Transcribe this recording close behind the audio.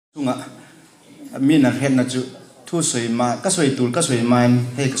Sunga min hen na chu thu soi ma ka soi tul ka soi man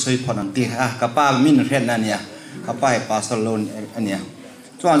he ka soi phon an ti ka pa min hen na nia ka pa pa salon ania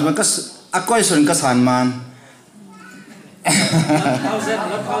chuan man ka akoi son ka san man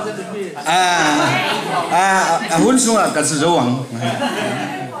hun sunga ka zo wang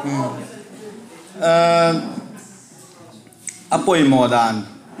apoi modan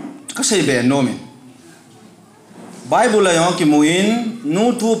ka sei be no mi Bible la yong ki muin nu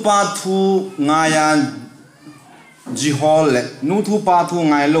thu pa thu ngaya jihol le nu thu pa thu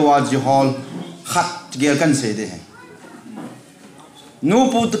ngai lo wa jihol khat gel kan se de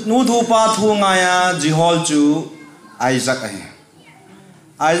nu thu pa thu ngaya jihol chu Isaac ai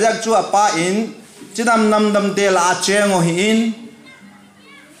Isaac chu apa in chidam nam dam te la cheng o hin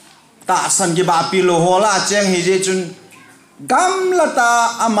ta san ki ba pi lo hola cheng hi je chun gam la ta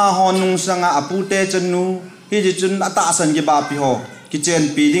ama honung sanga apute chanu hi chun ata san ki ba pi ho kitchen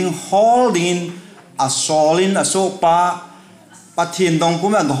building holding a solin a so pa pathin dong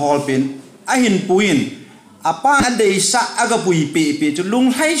puma ga hol pin a hin puin apa ade sa aga pui pe chu lung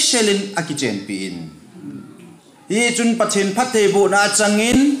hai selin a kitchen pin hi chun pathin phathe bu na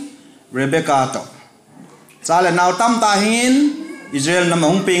changin Rebecca to chale naw tam ta hin Israel nam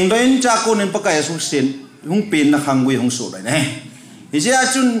hung ping doin cha kunin pakai su sin hung pin na khangui hung su dai ne hi ja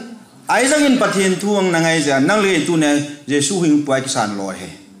chun ai rằng in pathian thuang na ngai ja nang le tu ne Jesu hing puai kisan lo he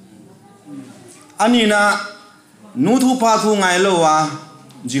ani na nu thu pa thu ngai lo wa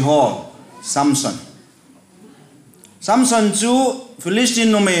Jeho Samson chu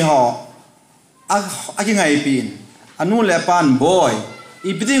Philistine no me ho a ki ngai pin anu le pan boy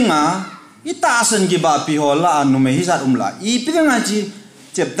I pidinga I ta san ki ba pi ho la anu me hi sat la I pidinga chi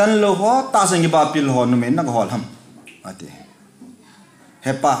chep tan lo ho ta san ki ba pi lo no me na ko ham ate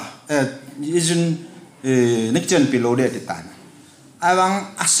hepa izin nikchen pilode titan awang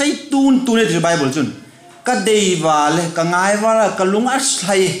asai tun ne di Bible chun ka deiwa le ka ngai wala ka lung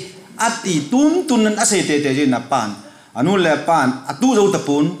aslai ati tun nan asai te na pan anu le pan atu zo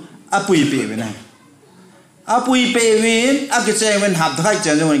tapun apui pe we na apui pe win akiche wen hab thai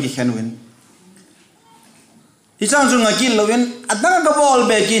chen wen ki khen win hisang chung akil lowen adang ka bol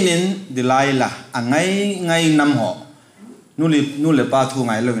be kinin dilaila angai nam ho nule pa thu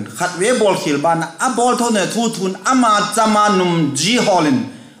ngai lovin khat we bol khil ban a bol tho ne thu thun ama chama num ji holin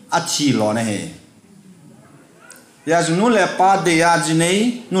a thi lo ne he ya nule pa de ya ji nei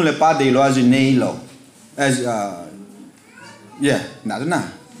nule pa de lo ji nei lo as yeah na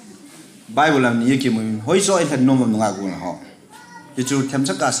Bible am ni ki mu hoi so in han nom nga gu na ho ki chu them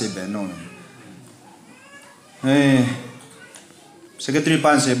sa ka se be no secretary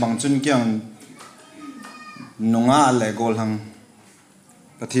pan se bang chun kyang nunga le gol hang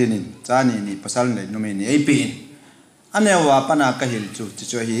pathinin chani ni pasal nei nomi ni ipin anewa pana ka hil chu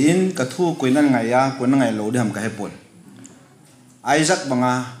chu hin ka thu kuinan ngai ya kun ngai lo dham ka hepon Isaac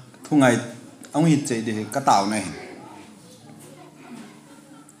banga thu ngai ong hit che de ka taw nei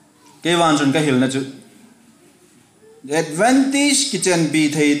ke wan chun ka hil na chu advantage kitchen bi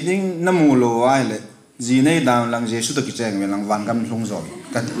thei ding namu lo ai le ji nei dam lang Jesu to kitchen me lang wan gam hlung zo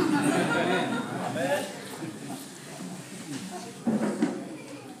ka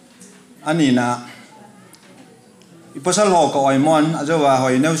ani na ipasal ho ko aimon ajawa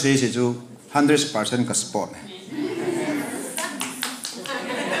hoi neu se chu 100% ka sport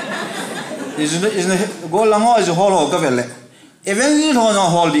is go lang ho is hol ho ka vele even you ho no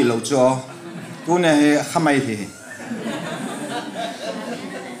hol di lo cho tu ne he khamai thi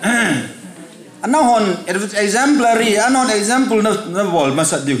ana hon exemplary anon example na bol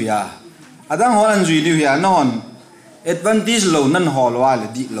masat diu ya adang hon an jui diu ya non advantage lo nan hol wa le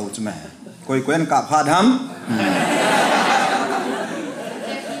di lo chme koi kwen ka pha dham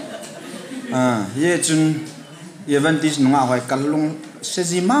ye chun advantage nunga hoi kalung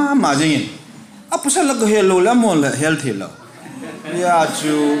sejima ma jingin apusal la he lo la mo la health lo ya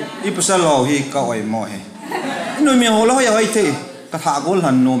chu ipusal lo hi ka oi mo he no mi ho lo ya hoi the ka tha gol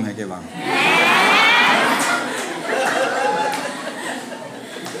han nom he ke bang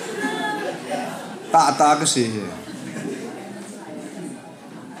ta ka se he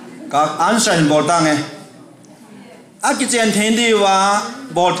ka answer in botang e akichen thendi wa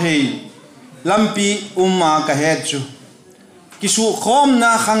bothei lampi umma ka het chu kisu khom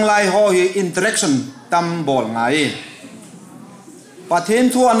na khanglai ho hi interaction tam bol ngai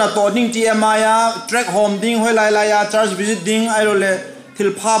pathen thu ana to ding ti amaya track home ding hoi lai ya church visit ding ai lo le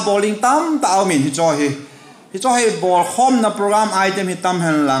thil pha bowling tam ta min hi cho he ball khom na program item hi tam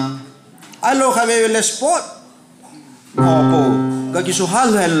hen lang ai lo kha we le sport po ka kisu hal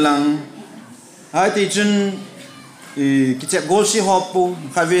hen lang hai ti chun cái chép gold si hop pu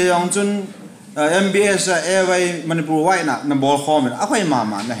khai về ông chun MBS AYF Manipur white na ball khom na akhoi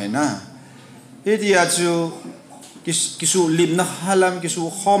mama na he na he dia chu kisu lim na halam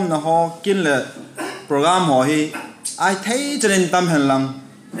kisu khom na ho kin le program ho hi ai thấy trên tâm hình lăng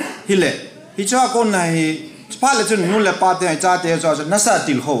hi lệ hi cho con này phát là chun nu le pa te cha te cho na sa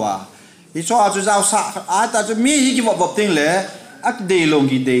til khowa hi cho chu giao sa ai ta chu mi hi ki bop ting le ak de long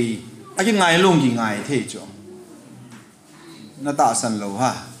ki de ak ngai long ki ngai the cho na ta san lo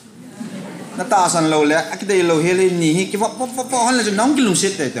ha na ta san lo le ak de lo he le ni hi ki bop han le chu nong ki lung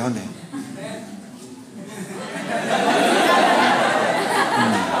sit te hon de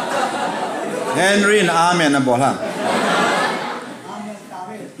Henry na amen na bola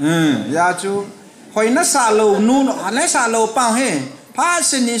ya chu hoi na sa lo nu na sa lo pa he pa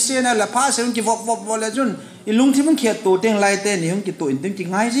sin ni sin la pa sin ki vop le jun i lung thi mung khiat tu teng lai te ni hung ki tu in teng ki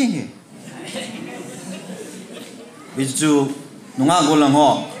ngai jing he bi chu nunga go lang ho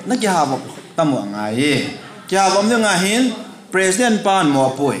na ki ha vop tam wa ngai ye ki ha vop nga hin president pan mo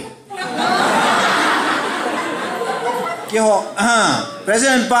poi ki ho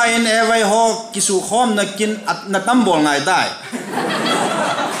president pa in every ho ki su khom na kin na tam bol ngai dai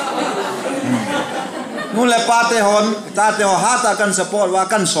nu le pa te hon ta te ho ha ta kan support wa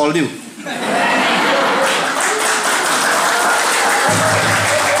kan sol diu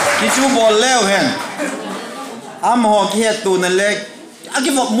ki chu bol leo hen am ho ki het tu na le a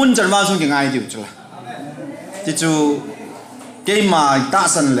ki vok mun jan ma sung ki ngai diu chula ki chu ke ma ta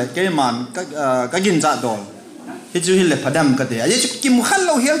san le ke man ka gin za dol ki chu hi le phadam ka te a ye chu ki mu khal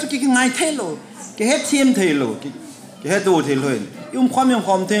lo hial chu ki ngai the lo ki het thiem the lo ki het tu the lo yum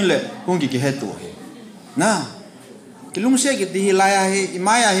khom the le hung ki het tu na cái lung xe cái đi lại hay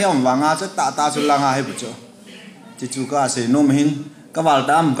mai hay ông vàng à chắc ta xuống lăng à hay bữa chỗ chỉ chú cả sẽ nôm hin các vào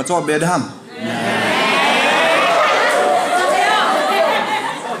đam các cho bé đam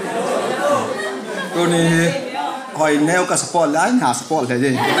rồi này hỏi neo cả sport lại nhà sport là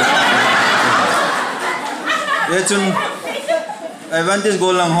gì để chun advantage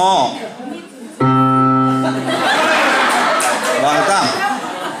goal lăng ho vàng tam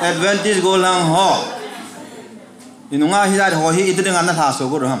advantage goal lăng ho inunga hi dai ho hi ideng an tha so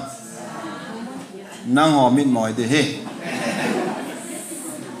go ram nang ho mit moi de he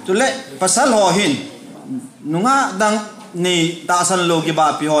tule pasal ho hin nunga dang ni ta san lo ki ba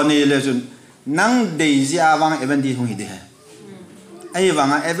pi ho ni le jun nang de zia wang eventi hong hi de he ai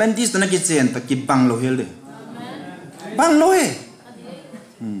wang eventi sta na ki chen ta ki bang lo hel de bang lo he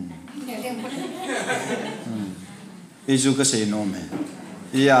isu ka se no me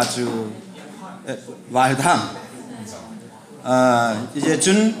ya chu vai tham je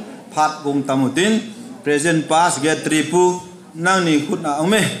chun phat gong tamutin present pass secretary pu nang ni khut na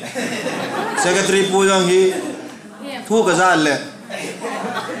ome secretary pu jong hi thu ka za le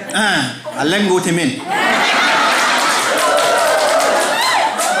aleng go thimin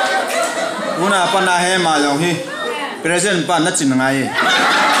una pana he ma jong hi present pa na chin ngai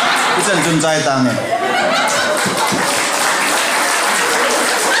isan chun jai tang ne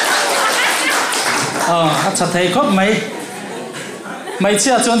acha thei khop mai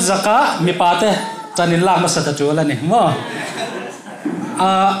chia chon zaka mi pa te chanin la ma sa ta chu la ni mo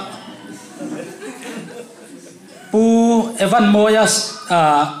pu evan moyas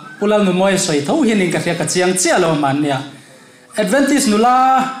pulal nu moy soi tho hin ka ka chiang chia lo man nia advantage nula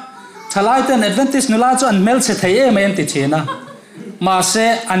thalai ten advantage nula chu an mel che thei em en ti chena ma se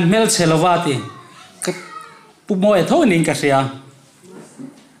an mel chelowati pu moy tho nin ka sia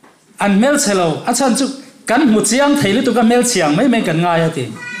an mel chelo achan chu kan mu chiang theili tu ka mel chiang mai kan ngai ati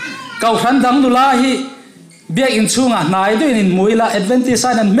kau than dang nula hi biak in chunga nai do in muila advantage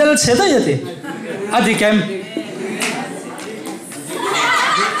an mel che da yati adi kem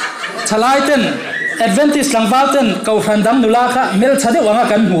thalai ten advantage langwal ten kau than dang nula kha mel chade wanga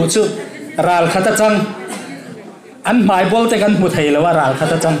kan mu chu ral khata chang an mai bol te kan mu theilo wa ral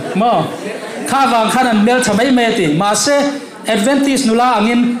khata chang mo kha wang khan an mel chamai me ti ma se advantage nula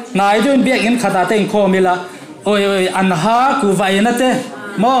angin ngai do in biak in khata teng kho mila oi an ha ku vai na te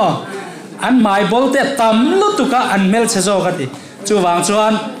mo an mai bol te tam lu tu ka an mel che zo ka ti chu wang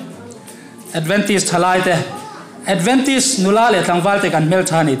chuan advantage thalai te advantage nula le tlangwal te kan mel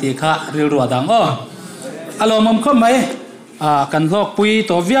thani ti kha ril ro dang o alomam kho mai kan lok pui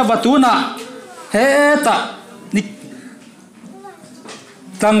to via watuna he ta ni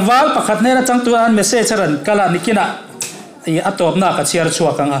tlangwal pakhat ne ra chang tu an message ran kala nikina i atop na ka chiar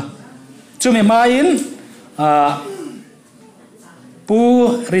chuak anga chumi main pu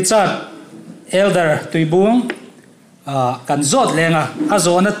Richard elder tuibung kan zot lenga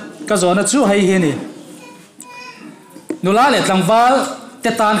ka zona chu hei hi ni นุลาเลตังวาลเต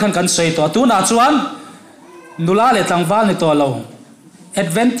ตานขันกันสวยตัวตูน่าชวนนุลาเลตังวาลในตัวเรา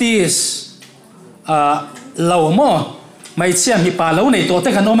Adventist เราโม่ไม่เชื่อมีป่าเราในตัวเต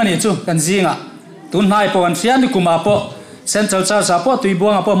กันโอมันนี่จูกันจริงอ่ะตุนนายปวันเชียนกุมาปเซนทรัลชาร์จปตุยบัว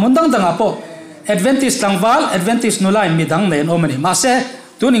ปมุนดังดังปAdventist ตังวาล Adventist นุลามีดังในโอมันนี่มาเส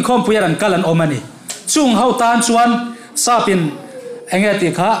ตุนิคอมพุยรันกัลันโอมันนี่จุงเฮาตานชวนซาปินเองติ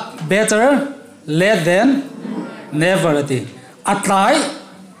ค่ะ better late than never ติอัตไล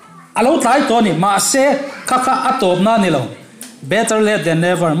อาลูไลตัวนี้มาเสข้าอัตโตบนานี่เรา better late than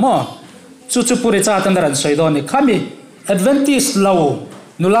never มั่วจุปุริจาตันดรันสวยดอนี่ข้ามี Adventist เรา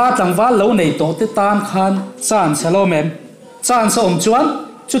นุลาตังวาลเราในโตติตานขันจานเซโลเมมจานสมชวน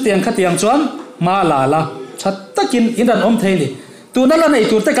จุเตียงขัดเตียงชวนมาลาลาชัดตะกินอินดันอมเทลีตัวนั้นละใน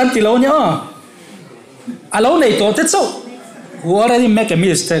ตัวแต่กันติโลเนี่ยอาลูในตัวติดสู้ who already make a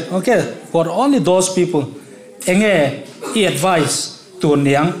mistake okay for only those people enge advice ตัวเ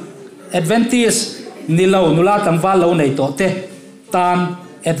นียง Adventist นี่เรานุลาตังวาลเราในตัวเตตาน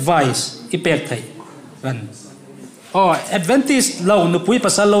advice อีเป็กไทยกันAdventist เราหนุปุยภ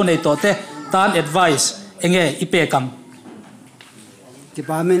าษาเราในตัวเตตาน advice เองอีเป็กังที่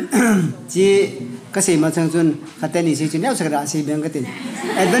ป่ามันจีก็เสียมาทั้งจนขัดเต้นอีกจนแล้วสักระสีเบียงก็ติน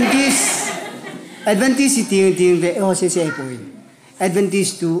Adventist ที่เวอเสียไป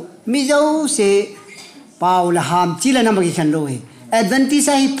Adventist ตัวมิเจ้าเสียเปล่าละหามจีละน้ำมันกินโลย Adventist ใ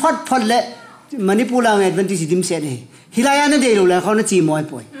ห้พอดเลยมันนี่พูดแล้ว Adventist ดิมเสียเลยฮิลายานั่นเดียวเลยเขาเนี่ยจีมอย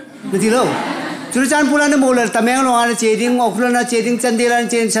ป่วยนั่นที่เราจุดจานพูดแล้วเนี่ยโมเลตแมงลงอันเจดิงออกแล้วนะเจดิงจันเดลัน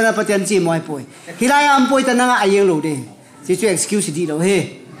เจนชนะปฏิญาณจีมอยป่วยฮิลายาอันป่วยแต่นั่งอายังโลดีจะช่วย excuse ดีเราเฮ้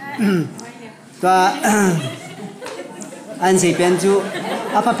ตัวอันเสียเป็นจู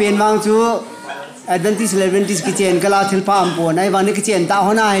อาภาเป็นวางจู Adventist กิจเจนก็ลาทิลพามป่วยในวันนี้กิจเจนตา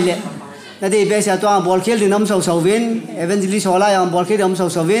หัวหน้าเลยนั่นเองเป็นเสียตัวบอลเคลดึงน้ำสาววิน Evangelist หัวลายบอลเคลดึงน้ำ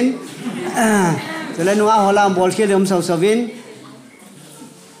สาววินจะเล่นว่าหัวลายบอลเคลดึงน้ำสาววิน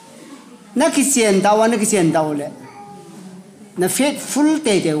นักกิจเจนตาวันนักกิจเจนตาเลยนัก faithful เต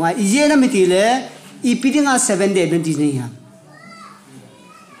ะว่าอีเจนไม่ตีเลยอีปีนี้7 day Adventist นี่ฮะ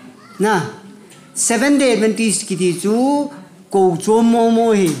นะ7 day Adventist กิจจูกูจูโมโม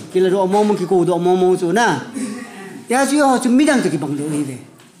ฮีกิเลโรโมโมกิกูโดโมโมจูนะยาจูเขาจูมิดังตะกี้บังโลฮีเลย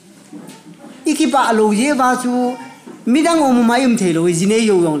อีกบ้าโลเยบ้าจูมิดังโอมมาอิมเทโลฮีจีเนย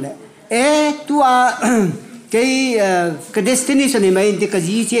ยงเลยตัวcái destination này mấy cái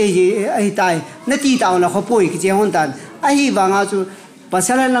gì chứ ai tai nó chỉ tạo là khó bồi cái gì hoàn toàn ai vàng à chú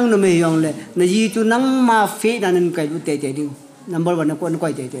pasal lang nó mấy yong lệ nó gì chú nang ma phê là nên cái lúc tệ tệ đi number one nó quan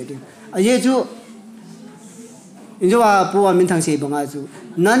quay tệ tệ đi ai chú như là bố mình thằng sĩ bằng à chú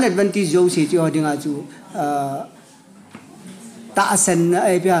non Adventist dấu sĩ chú họ đi à chú ta sen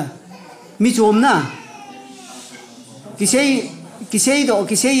ai bây mi chôm na cái xe đó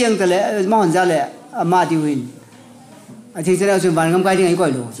cái xe yang cái lệ mà hoàn ra lệ mà điều hình, thì thế nào chúng bạn không cái gì ấy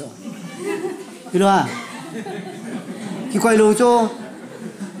quay lỗ cho, hiểu không? Khi quay lỗ cho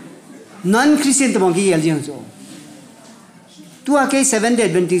non Christian tụi mình cái gì cho, tua cái 7 day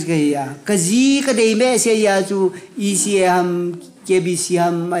Adventist cái gì cái đấy mấy xe ya chú ECM, KBC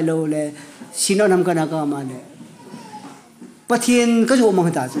ham ai lỗ lệ, xin nó nằm cái nào cái mà lệ, bắt thiên cái chỗ mà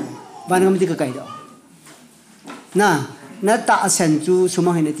người ta cho, bạn không biết cái đó, na ta sen chú số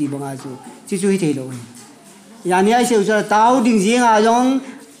mà hiện tại bằng ai chú chỉ chú thấy rồi, nhà này ai sẽ cho tao định riêng à giống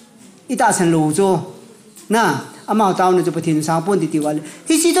ít ta sen lô cho, na ama tao nó cho bắt thiên sáng 4 thì tiêu vào,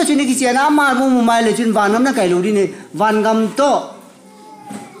 khi chỉ cho chuyện này cái chuyện ama mua mai là chuyện vàng lắm nó cái lô đi này vàng gầm to,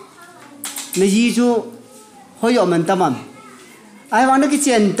 này gì chú hơi ở mình tâm ai vàng nó cái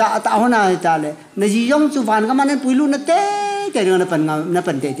chuyện ta hôm nay ta này gì giống chú vàng cái mà nó bùi luôn nó té cái đường nó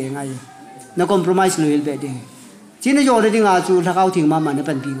phần té ngay, nó compromise lười về đi. Chỉ nó rồi thì ngài chú thằng cao thiền mà nó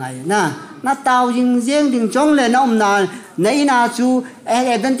bận bị ngài na nó tao riêng tiếng trong lên nó na nãy na chú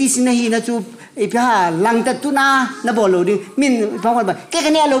Adventist này na chú ít ha lăng tật tu na nó bỏ lô đi mình phong quan bảo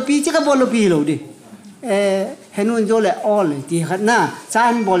cái này lô pi chứ cái bỏ lô pi lô đi hẹn luôn cho lại all thì khát na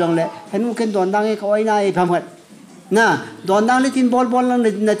san bỏ lòng lại hẹn luôn cái đòn đang cái coi này phong quan na đòn đang lấy tin bỏ lòng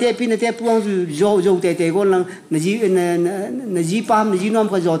là tê pi là tê puang dù tê con lòng là gì pam là gì nom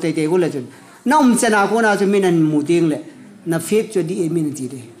cái dù tê con là chun nông dân nào cũng nào cho mình ăn mù tiếng lệ, na phép cho đi mình gì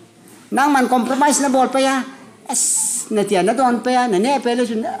đấy, nang man compromise na bol pa ya, na tiyan na doon pa ya, na ne pa lo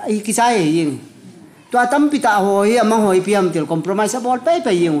chun kisay yun, tua tam pita hoy amang hoy piam til compromise na bol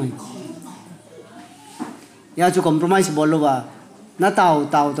pa yun, ya chu compromise bol lo ba, na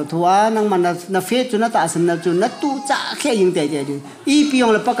tao thua nang man na phép cho na taasan na chun na tu cha khe yung tệ tệ đi, i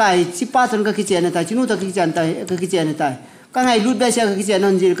piong la pa kai si pa ton ka kichen na tai chinu ta kichen tai ka kichen na tai các ngày lút bây giờ cái chuyện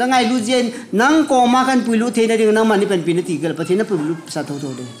non gì các ngày lút gì nang có mà kan pui lút thế này đi nang mani pen pin ti cái thế nó pui lút sát thâu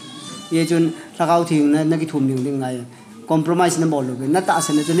thâu đấy ye chun rakau thing na cái thum ding ngai compromise na bol lo na ta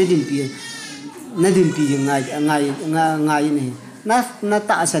san chun na din pi ngai này na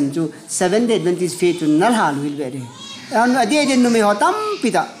ta san chu 7 day Adventist faith chun na ha lu be de an ade de no me ho tam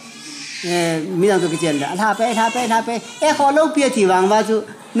pita mi dang to cái chuyện là tha pe e kho lo pia thi wang wa chu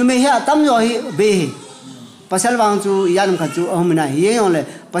no me ha tam yo hi be pasal wang chu ya nam kha chu na ye yong le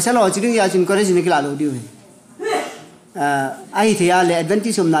pasal ho chi ding ya chin college ni kila lo di ai thì là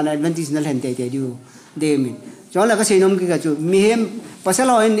Adventist hôm nay Adventist nó hiện tại điều đề mình cho là cái xây nông cái chỗ mi hem pasal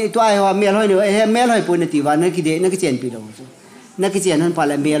lo ini tu ai hoa mel hoi nữa hem mel hoi pun ti va nó cái nó cái chuyện pi lo nó cái chuyện hơn phải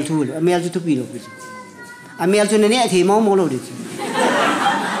là mel thu pi lo mel thu này thì mau lo đi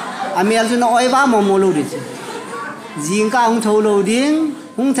mel thu nó oi va mau lo đi riêng cả ông thâu lo điên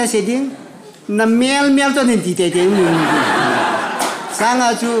ông thay xe điên na mel cho nên ti te mình sang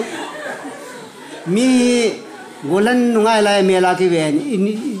à chú mi golan nungai lai mela ki ven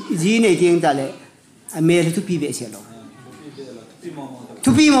ji nei ting ta le mel tu pi be se lo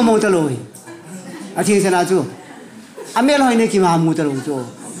tu pi mo ta lo a thing sana chu a mel hoi ne ki ma mu ta lo chu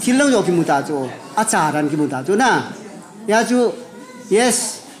thil lo yo ki mu ta chu a cha ran ki mu ta chu na ya chu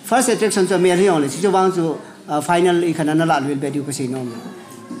yes first attraction chu mel hi on le chu wang chu final i khana na la lwel be du ko se no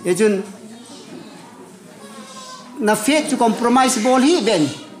ye chun na faith chu compromise bol hi ben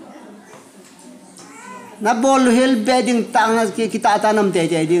na bol hel bedding tang kita tanam te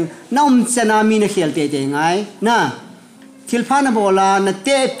te ding na sanami na khel te te ngai na thilpha na bola na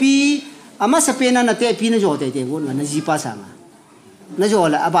te pi ama sapena na te pi na jo te te gon na jipa sanga na jo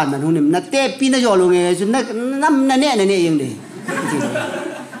la aban man hunim na te pi na jo lo nge chu na nam na ne yeng de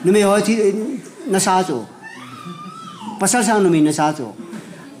nu me ho thi na sa cho pasal sang nu mi na sa cho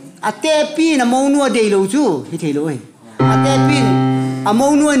a te pi na mo nu de lo chu hi the lo a te pi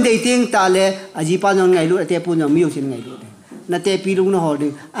among nuan day ting tale ajipa non ngai lu ate pu no miu sin ngai lu na te pi lu no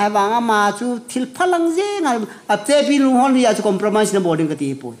holding ai bang ama chu thil phalang je ngal ate pi lu hol ya chu compromise na boarding ka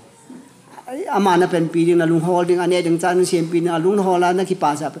ti pu ama na pen pi ding na lu holding ane ding chan sem pi na lu hola na ki pa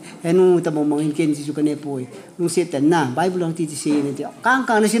sa henu ta mo mong hin ken ji chu ka ne pu lu se ten na bible ang ti ti se ne ti kang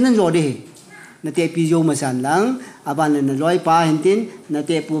na sin nan jo de na te pi yo ma san lang aban na loi pa hin tin na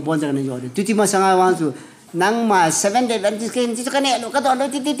te pu bon ja na jo de tu ti ma sanga wang chu nang ma 7 day Adventist ken ji ka ne lo ka don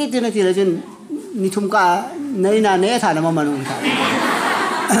ti na ti la jun ni thum ka nei na ne tha na ma manu tha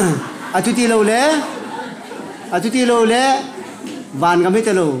atu ti lo le van gam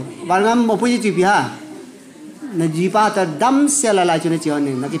te lo van gam mo pu ji pi ha na ji pa ta dam se la chu ne chi on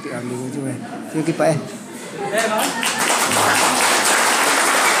na ki pi on ni ju ki pa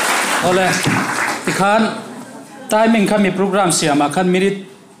ole ti khan timing khan mi program siama khan minute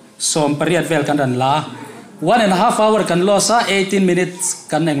som pariat vel kan dan la 1.5 hour kan losa 18 minutes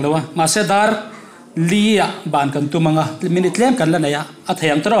kan eng lowa ma se dar lia ban kan tumanga minute lem kan la na ya a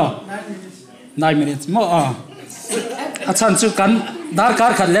thayang tro 9 minutes mo a chan chu kan dar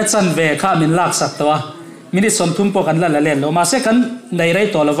kar khat le chan ve kha min lak sak to minute som thum po kan la len lo ma se kan nei rei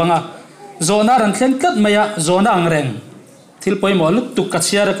to lawanga zona ran thlen kat maya zona angreng thil poi mo luk tuk ka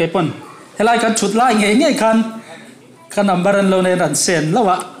chiara ke pon helai kan chut lai nge kan number an lo ne ran sen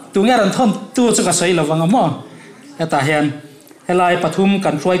lawa tu nghe rằng thôn tu cho cả sấy là vàng mỏ, ta hiện helai pathum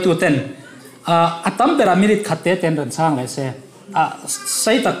kan roi tu ten, atam pyramid khát té ten ran sang lại xe,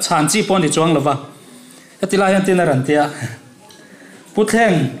 sấy tak chan chi pon đi chuang là vàng, cái lai hiện tin là ran tia, put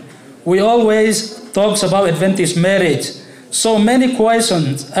hang, we always talks about Adventist marriage, so many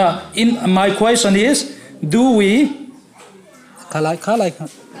questions. In my question is, do we, khalai.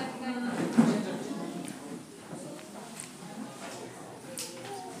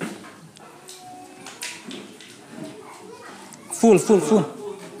 Full.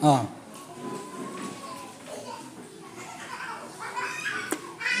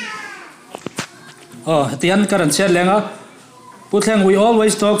 Tian karan share lenga. Putheng, we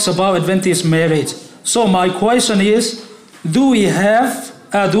always talks about Adventist marriage. So my question is, do we as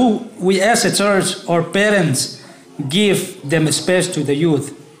a church or parents give them space to the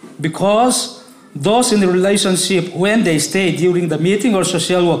youth? Because those in the relationship, when they stay during the meeting or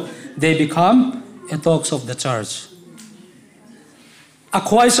social work, they become a talks of the church. A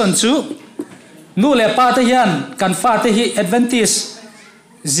question chu nu le pa te hian kan fa te hi Adventist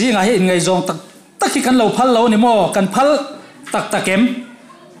zinga hi ngai zong tak hi kan lo phal lo ni mo kan phal tak em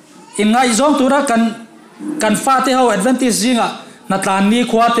in ngai zong tura kan fa te ho Adventist zinga na tlan ni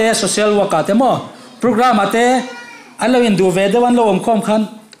khwa te social work te mo program ate alo in du ve de wan lo om khom khan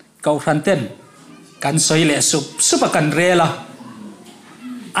kau khan ten kan soi le supa kan rela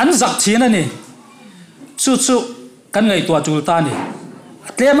an zak thina ni chu กันไงตัวจูลตานี่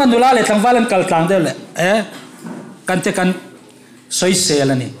เตรียมมันดูแลเลยทั้งวันกันกลางเดียวเลยกันจะกันสวยเสียแ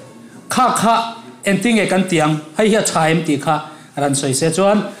ล้วนี่ข้าเอ็นติ้งกันเตียงให้เฮียชายมตีข้ารันสวยเสียจว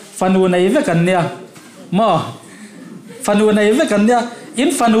นฟันูในเวกันเนี่ยมั่วฟันูในเวกันเนี่ยอิน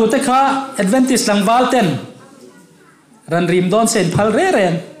ฟันูเตข้าเอดเวนติสลังวาลเทนรันริมโดนเซนพัลเรเร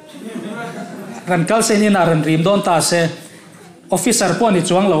นรันกัลเซนินารันริมโดนตาเซออฟฟิเซอร์พอนี่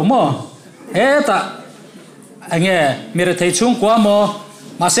จวงเรามั่วตาอันเงี้ยมีรถไถช่วงกว่ามั่ว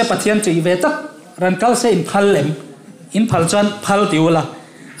มาเสพเทียนจีเวตักรันกัลเซนพัลเลมอินพัลจวนพัลติวละ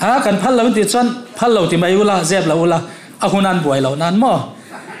กันพัลเราติจวนพัลเราติไม่อุละเจ็บเราอุละอาหุนันบวยเรานั้นมั่ว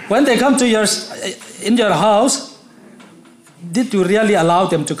when they come to in your house did you really allow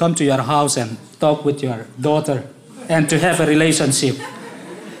them to come to your house and talk with your daughter and to have a relationship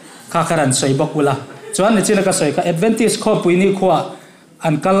ข้าการสวยบอกอุละจวนนี่จีนักสวยก็ Adventist ข้อปุยนี่ขวาอั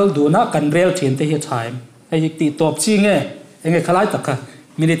นกัลดูนักกันเรียลเทียนเทียไทม์ไอ้ตีตบชิงเองขลายตะค่ะ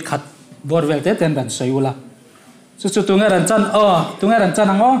มินิทขัดบอร์เวลเตเต็นรันสวยอุละสุดตัวเงี้ยรันจันตัวเงี้ยรันจัน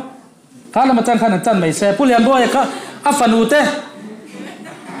นังข้าละมาจันข้านันจันไม่เสียผู้เลี้ยงบ่อยก็อัฟฟันูเต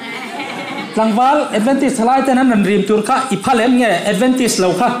หลังวัล Adventist หลายแต่นั้นรันริมตัวข้าอีพัลเลมเงี้ย Adventist เรา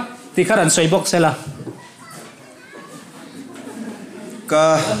ค่ะที่ข้ารันสวยบอกเสละ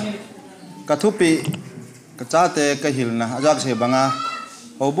ก็ทุบปีก็จ้าเตะก็หิลนะอาจารย์เสบังอ่ะ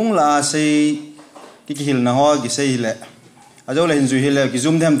เอาบุ้งลาเซกิหิลนะฮะกิเซหิลเลยอาจารย์เลยหินจุหิลเลยกิ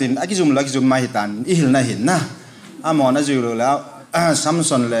ซุ่มเทมตินกิซุ่มละกิซุ่มมาหิตันอีหิลนะหินนะหมอนะจุลแล้วซัม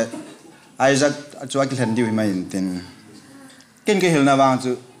ซอนเลยไอซักจวกิหินดิวมาหินตินกินกิหิลนะบาง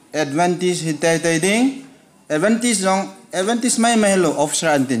จุ Adventist หินเตยดิ้ง Adventist ไม่เหรอ officer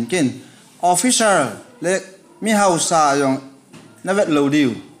อันตินกิน officer เลยมีเฮาซายองนั่นเป็นโลดิว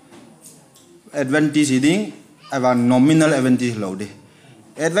Adventist ดิ้งไอ้ว่า nominal Adventist โลดิ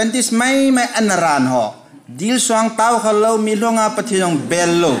Adventist ไม่อันนารานหอดีลสว่างเต้าเขาเรามีลงอาปฏิยงเบ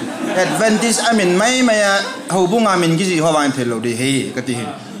ลโล Adventist อามินไม่เขาบุ้งอามินกิจิเขาวางเทโลดิเฮ้กติฮิ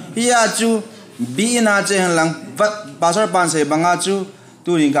ฮิอาจูบีน่าเจหันหลังภาษาปานเสบังอาจู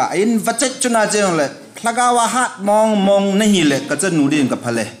ตัวนี้ก็อินวัจจุน่าเจหันเลยพลากาวาฮัดมองนี่หิเลยก็จะหนูดินกับพ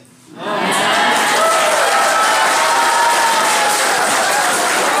ะเล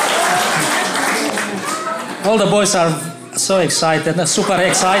All the boys are so excited, super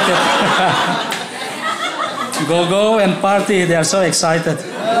excited. Go and party, they are so excited.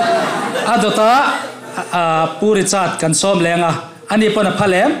 Adota puri chat kan som lenga. Ani po na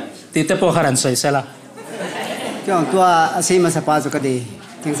palem, tite po karan soy sela. Jong tua asima sa paso ka di.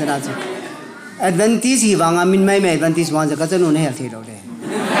 Ting sa nacho. Adventist hi bang amin may Adventist wan sa ka nu ne healthy lo de.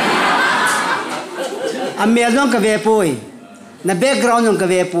 Amel jong ka ve poi. Na background yung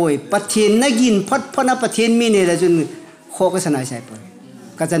kawe poy patin nagin pat na patin mini la jun kho ka sanay sai poy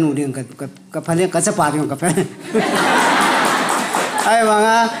ka janu ding ka phale ka sa pa yung ka phe ai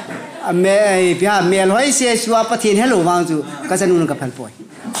wanga me pya me loi se swa patin hello wang chu ka janu ka phal poy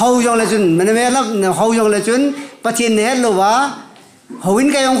hau yong la jun man me la hau yong la jun patin hello wa hawin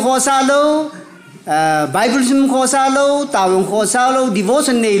ka yung kho sa lo bible sum kho sa lo ta yung kho sa lo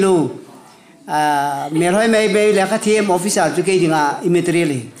devotion nei loเมื่อไรไม่ไปแล้วก็ทีมออฟฟิศจะกี่ดิ่งอิมเมทรี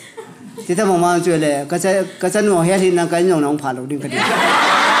เลยที่ถ้ามองมาช่วยเลยก็จะหนูเฮียที่นั่งกันน้องผ่านเราดิ่งกันดี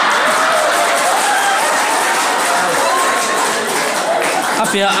อา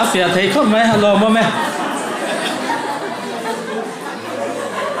เฟียไทยเขาไหมฮัลโหลมั้ย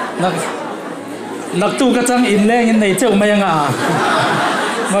นักตู้ก็จังอินแรงอินในเจ้าไม่ยัง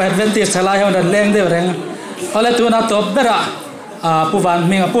มาเห็นเป็นติดสลายเขาดันแรงเดียวแรงเอาเลยตัวนักตบเด้อผู้วัน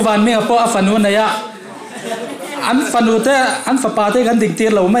มีพอฟันูนเนี่ยอันฟันูเตอันฝาปาเตกันดิ่งตี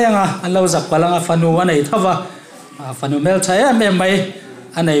เราไม่ยังอันเราจับพลังฟันูอันไหนถ้าว่าฟันูเมลใช้ไม่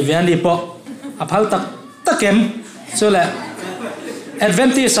อันไหนเวียนดีพอพัลตะเข็มสุดเลย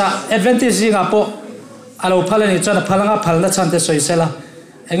Adventist ยิงพอเราพัลนี่จนพลังพัลละชันเตสวยเสละ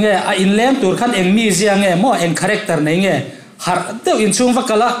เงี้ยอินเลี้ยงตัวขันเองมีเสียงเงี้ยมั่วเองคาแรคเตอร์ไหนเงี้ยหาเดี๋ยวอินช่วงวั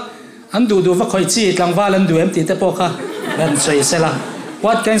กละอันดูว่าคอยจีหลังว่าลันดูตีเตปอค่ะdan say sela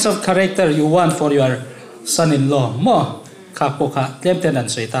what kinds of character you want for your son-in-law mo kapoka lemte dan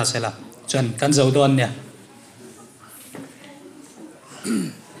say ta sela jan kan zau don nya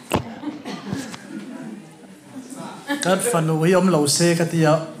kan fanu yom lo se ka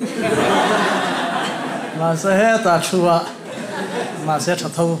tia ma se he ta chua ma se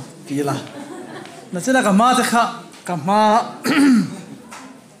thatho ki la na chena ka ma ta kha ka ma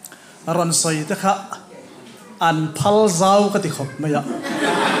ron soi ta khaอันพัลเจ้าก็ติดขบไม่ยะ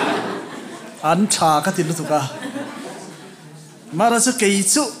อันชาก็ติดลุตุกะมาราสุเกย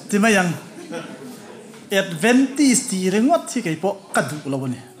จุที่ไม่ยังAdventistที่เรื่องวัดที่เกยปอกระดูกเรา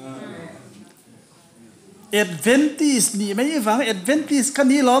เนี่ย Adventist ni mai wang Adventist kan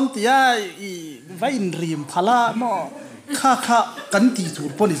ni lom tia vai in rim phala mo kha kan ti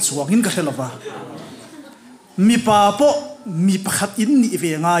tur poli chuangin ka helova mi pa po mi pakhat in ni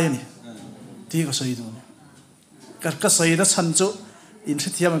ve nga yani ti ka soi du ka soi da chan chu in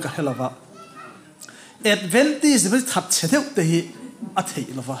thiam ka helova Adventist bi that chetheu te hi a thei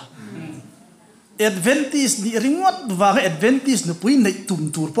lova Adventist ni ringot wa Adventist nu pui nei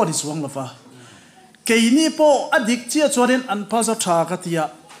tum tur poli chuang lova keini po adik chia chuanin an pa za tha ka tia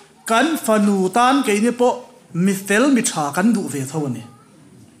kan fanu tan keini po mi fel mi tha kan du ve thawani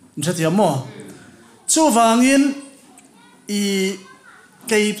jatia mo chu wangin I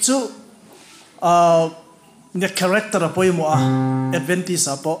keip chu ne character po mo Adventist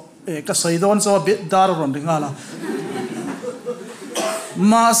apo ka soidon so bit dar ron ringala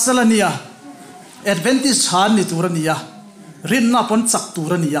masalania Adventist chan ni turania rin na pon chak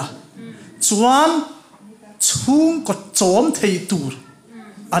turania chuan chung ko chom thei tur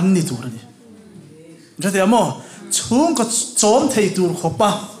an ni turani jatia mo chung ko chom thei tur khopa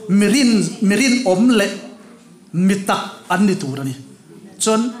mirin omle mitak an ni turani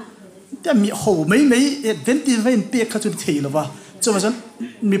chon ta mi ho mai Adventist vein pe kha chu thei lova chu wasan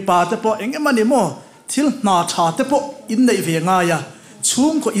mi pa te po enge mani mo thil na tha te po in nei ve nga ya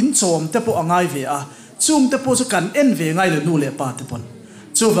chung ko in chom te po angai ve a chung te po chu kan en ve ngai le nu le pa te pon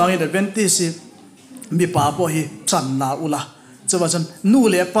chu wang Adventist mi pa po hi chan na ula chu wasan nu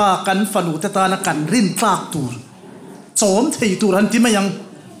le pa kan fanu te ta na kan rin tlak tur chom thei tur an ti mayang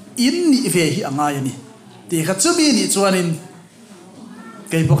in ni ve hi angai ani ti kha chu bi ni chuanin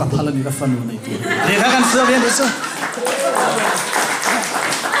kei po ka phala ni ka fanu nei tu te kha kan so ben so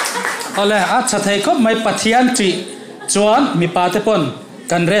ole a chathai khop mai pathian chi chuan mi pa te pon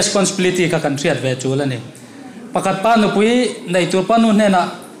kan responsibility ka kan thiat ve chu la ni pakat pa nu pui nei tur pa nu ne na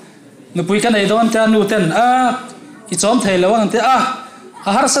nu pui ka nei don ta nu ten I chom thei lawang te a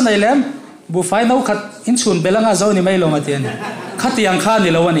har sa nei lem bu fai no khat in chun belanga zo ni mai lo ma tian khatiang kha ni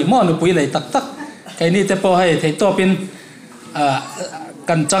lawani mo nu pui nei tak tak kai ni te po hai thei to pin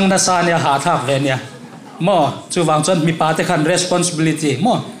kan chang na sa nia ha thak ve nia mo chu wang chon mi pa te khan responsibility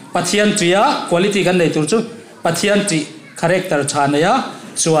mo pathian tia quality kan nei tur chu pathian ti character chana ya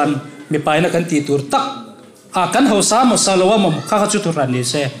chuan mi pai na kan ti tur tak kan ho sa mo salowa mo kha chu tur ran ni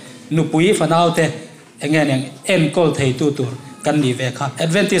se nu pui fanau te engen en kol thei tu tur kan ni ve kha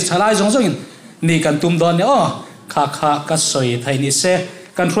Adventist halai jong jong ni kan tum don ne kha ka soi thai ni se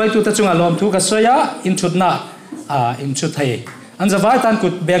kan throi tu ta chunga lom thu ka soya in chut na in chut thai an zawai tan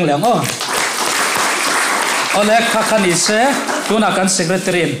kut beng leng ole kha ni se tuna kan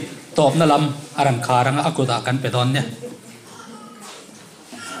secretary top na lam aran kharang akuda kan pedon ne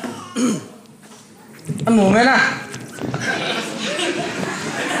an mo mena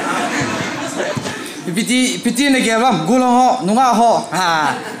piti ne ge ram gulong ho nunga ho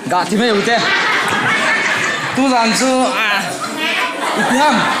ga ti me ute tu ran chu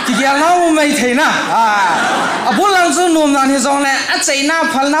ipiam ki ge na u mai theina bu lang chu nom nan he jong le a chei na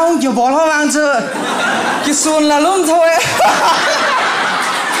phal na ung ki bol ho lang chu ki sun la lum thoe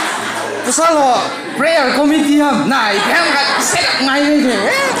pusalo prayer committee ham nai phem ga set ngai ni the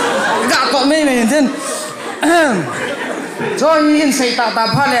ga to me me ten cho in sei ta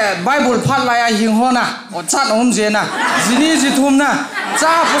pha le bible phat la ya hing ho na o chat om je na zini ji thum na cha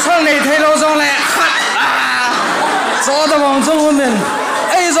pusal nei thei lo jong le khat cho da bang jong men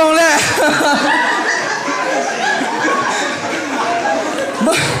ai jong le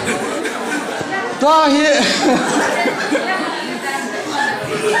to hi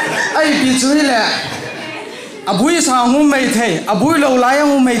ai bi chui le abui sa hu mei thei abui lo lai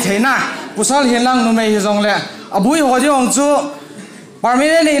hu mei thei na pusal hin lang nu mei hi jong le abui ho ji ong chu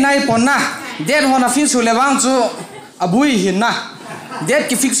permanent nei nai pon na det ho na fin su le wang chu abui hin na det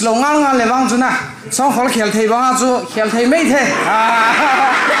ki fix lo ngal ngal le wang chu na song khol khel thei wang chu khel thei mei the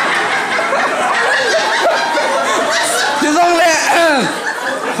ti jong le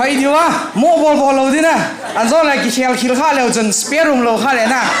hai di wa mo bol bol lo di na an zo la ki khel khil kha le chen spare room lo kha le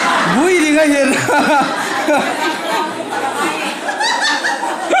na bui di ga hin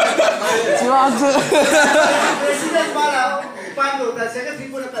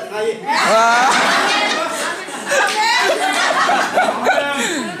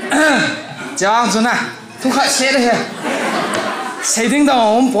Chang chu na thu kha se de he sei ding da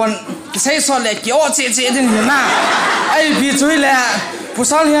om pon sei so le ki o che che ding na ai bi chui le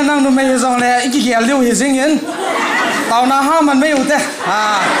pusal hian nang nu me jong le ki ge liu hi jing yin tao na ha man me u te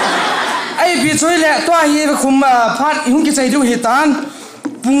ai bi chui le to hi khum phat hung ki chei du hi tan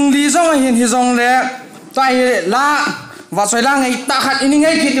pung li jong hin hi jong le tai la wa choi la ngai ta khat ini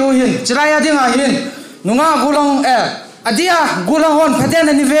ngai ki du hin chira ya ding a hin nunga gulang adia gulang hon phaten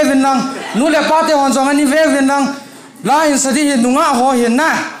ani ve vin lang nu le pa te hon jong ani ve vin lang la in sadi hi nunga ho hin na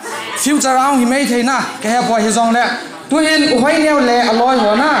future ang hi mai theina ke he po hi jong le tu hin u hoi neu le aloi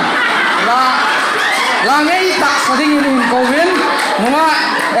ho na la ngei ta sadi hin ko vin nunga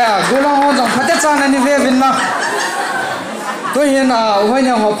gulang hon jong phate chan ani ve vin na tu hin u hoi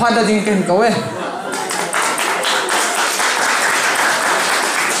neu ho pha da ding ken ko we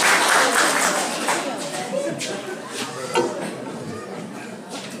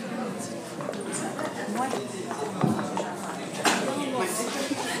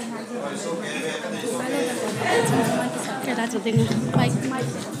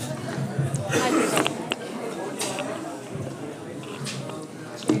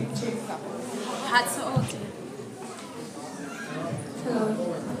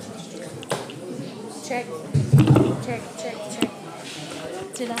Check.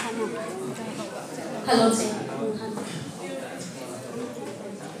 Hello,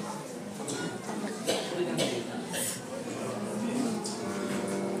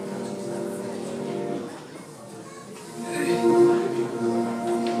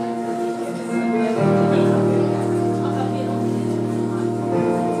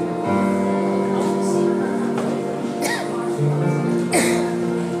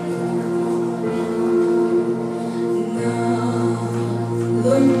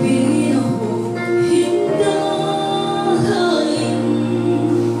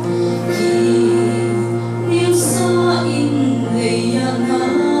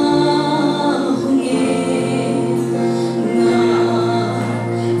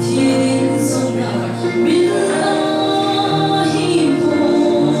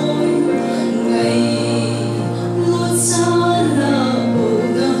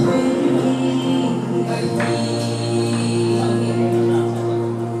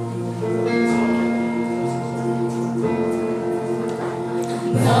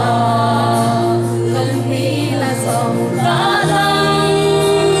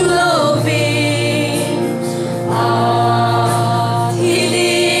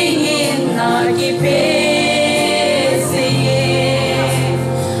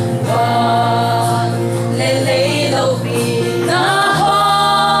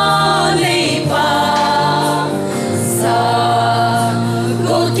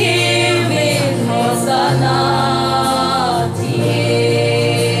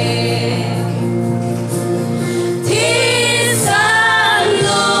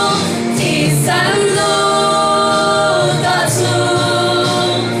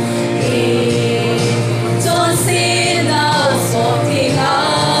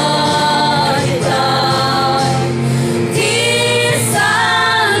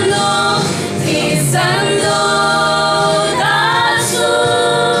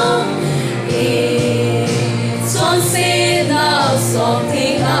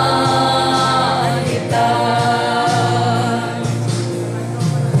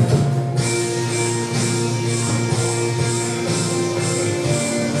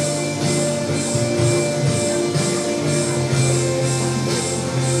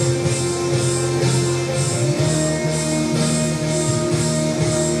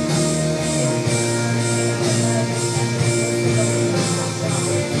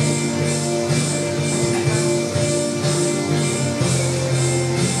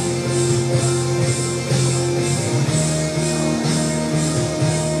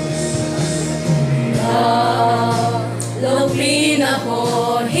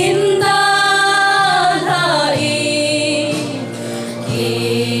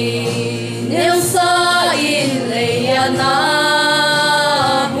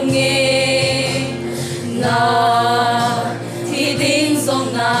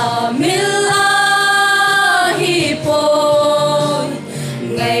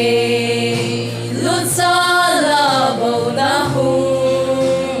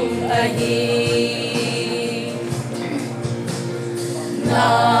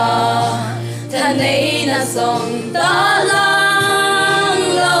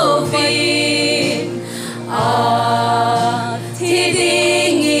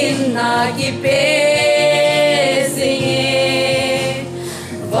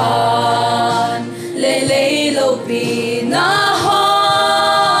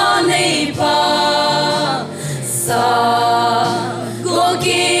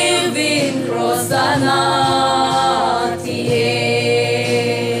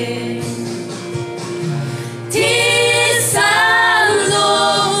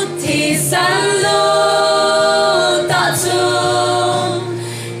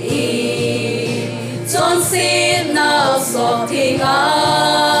 John Sid now so tinga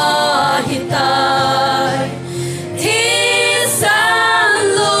hita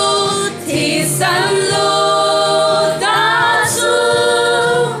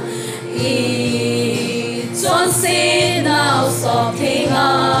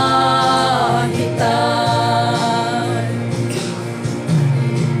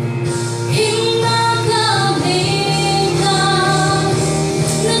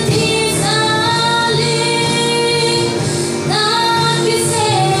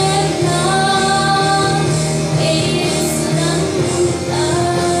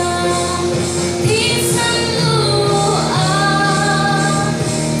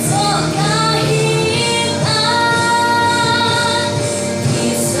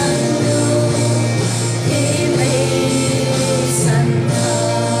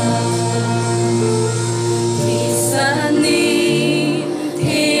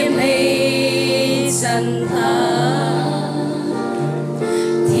chân thà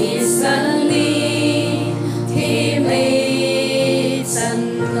thì sân đi thì mê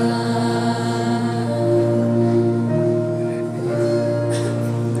chân thà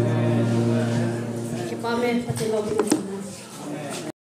Amen.